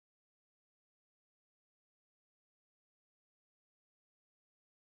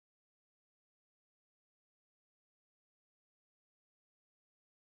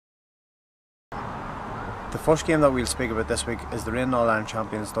first game that we'll speak about this week is the reigning All-Ireland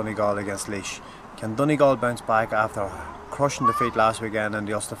champions Donegal against Laois. Can Donegal bounce back after a crushing defeat last weekend in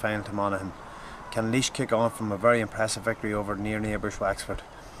the Ulster final to Monaghan? Can Laois kick on from a very impressive victory over near neighbours Wexford?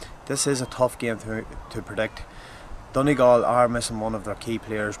 This is a tough game to predict. Donegal are missing one of their key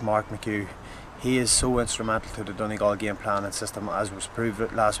players, Mark McHugh. He is so instrumental to the Donegal game plan and system, as was proved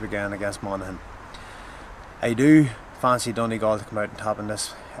last weekend against Monaghan. I do fancy Donegal to come out on top on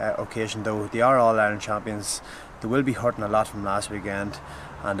this occasion, though. They are All-Ireland champions. They will be hurting a lot from last weekend,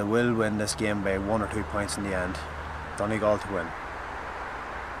 and they will win this game by 1 or 2 points in the end. Donegal to win.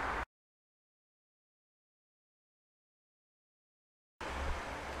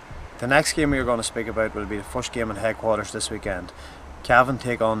 The next game we are going to speak about will be the first game in headquarters this weekend. Cavan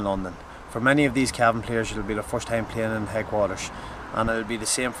take on London. For many of these Cavan players, it will be their first time playing in headquarters, and it will be the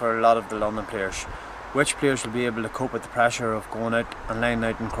same for a lot of the London players. Which players will be able to cope with the pressure of going out and lining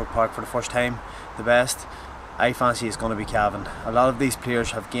out in Croke Park for the first time the best? I fancy it's going to be Cavan. A lot of these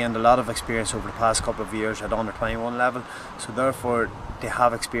players have gained a lot of experience over the past couple of years at under 21 level, so therefore they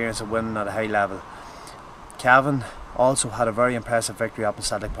have experience of winning at a high level. Cavan also had a very impressive victory up in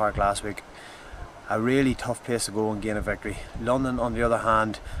Celtic Park last week. A really tough place to go and gain a victory. London, on the other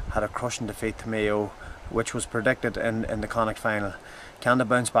hand, had a crushing defeat to Mayo, which was predicted in the Connacht final. Can they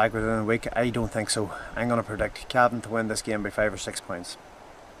bounce back within a week? I don't think so. I'm going to predict Cavan to win this game by 5 or 6 points.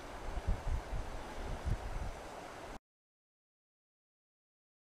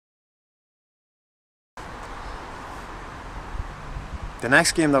 The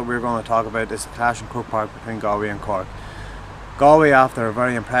next game that we're going to talk about is the clash in Croke Park between Galway and Cork. Galway, after a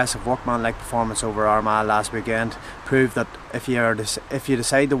very impressive workman-like performance over Armagh last weekend, proved that if you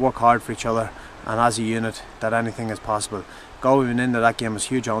decide to work hard for each other and as a unit, that anything is possible. Galway went into that game as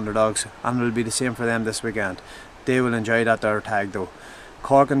huge underdogs, and it will be the same for them this weekend. They will enjoy that their tag though.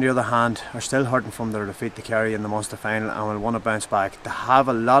 Cork, on the other hand, are still hurting from their defeat to Kerry in the Munster final and will want to bounce back. They have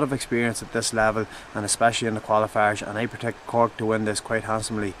a lot of experience at this level, and especially in the qualifiers, and I predict Cork to win this quite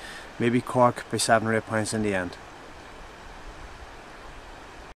handsomely. Maybe Cork by 7 or 8 points in the end.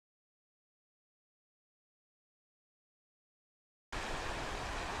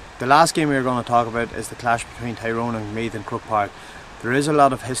 The last game we are going to talk about is the clash between Tyrone and Meath in Croke Park. There is a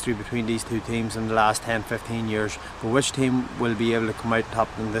lot of history between these two teams in the last 10-15 years, but which team will be able to come out top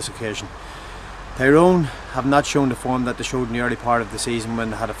on this occasion? Tyrone have not shown the form that they showed in the early part of the season when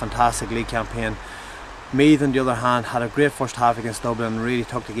they had a fantastic league campaign. Meath, on the other hand, had a great first half against Dublin and really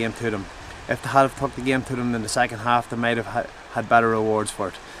took the game to them. If they had took the game to them in the second half, they might have had better rewards for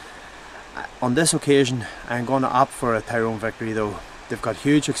it. On this occasion, I'm going to opt for a Tyrone victory though. They've got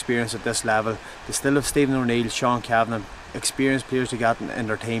huge experience at this level. They still have Steven O'Neill, Sean Cavan, experienced players to get in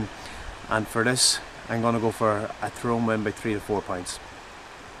their team. And for this, I'm going to go for a Tyrone win by 3 to 4 points.